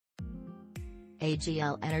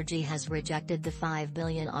AGL Energy has rejected the $5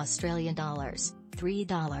 billion Australian dollars,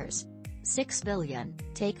 $3.6 billion,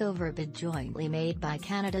 takeover bid jointly made by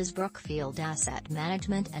Canada's Brookfield Asset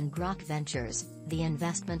Management and Grok Ventures, the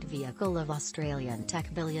investment vehicle of Australian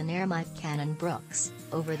tech billionaire Mike Cannon-Brookes,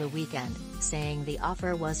 over the weekend, saying the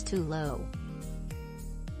offer was too low.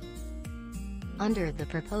 Under the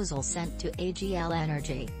proposal sent to AGL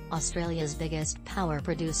Energy, Australia's biggest power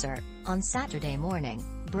producer, on Saturday morning,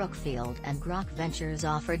 Brookfield and Grok Ventures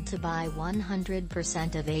offered to buy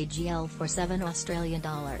 100% of AGL for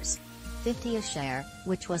 $7.50 a share,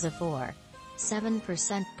 which was a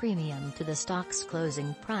 4.7% premium to the stock's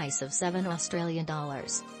closing price of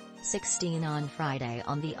 $7.16 on Friday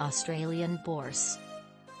on the Australian bourse.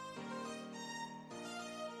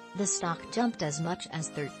 The stock jumped as much as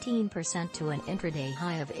 13% to an intraday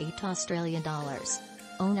high of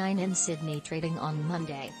 $8.09 in Sydney trading on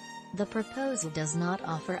Monday. The proposal does not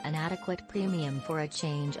offer an adequate premium for a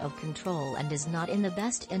change of control and is not in the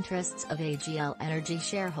best interests of AGL Energy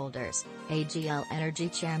shareholders, AGL Energy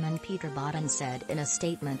chairman Peter Botten said in a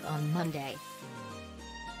statement on Monday.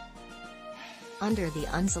 Under the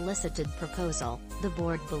unsolicited proposal, the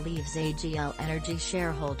board believes AGL Energy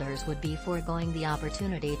shareholders would be foregoing the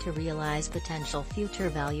opportunity to realize potential future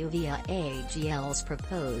value via AGL's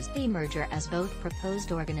proposed demerger as both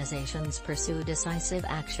proposed organizations pursue decisive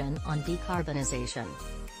action on decarbonization.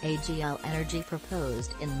 AGL Energy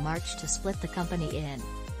proposed in March to split the company in.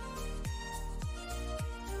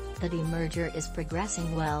 The demerger is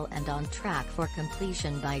progressing well and on track for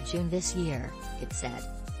completion by June this year, it said.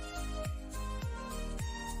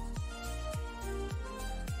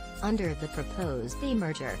 Under the proposed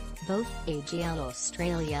demerger, both AGL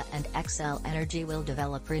Australia and Xcel Energy will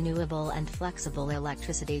develop renewable and flexible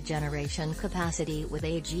electricity generation capacity, with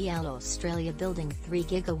AGL Australia building 3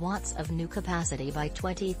 gigawatts of new capacity by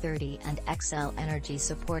 2030 and Xcel Energy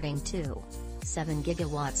supporting 2.7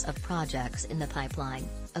 gigawatts of projects in the pipeline,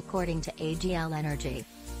 according to AGL Energy.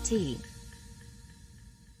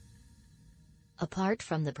 Apart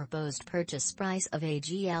from the proposed purchase price of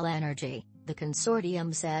AGL Energy, the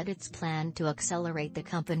consortium said its plan to accelerate the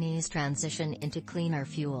company's transition into cleaner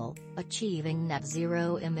fuel, achieving net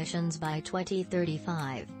zero emissions by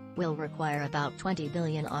 2035, will require about $20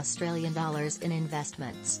 billion Australian dollars in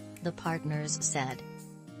investments, the partners said.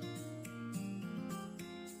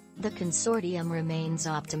 The consortium remains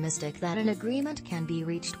optimistic that an agreement can be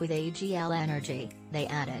reached with AGL Energy, they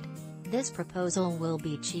added. This proposal will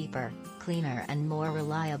be cheaper, cleaner and more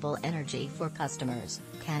reliable energy for customers,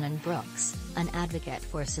 Cannon-Brookes, an advocate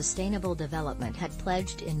for sustainable development, had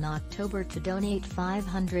pledged in October to donate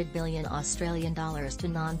 $500 billion Australian dollars to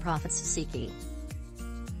non-profits seeking.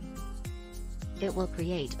 It will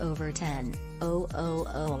create over 10,000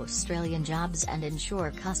 Australian jobs and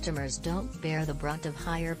ensure customers don't bear the brunt of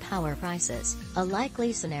higher power prices, a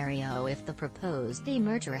likely scenario if the proposed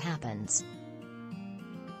demerger happens.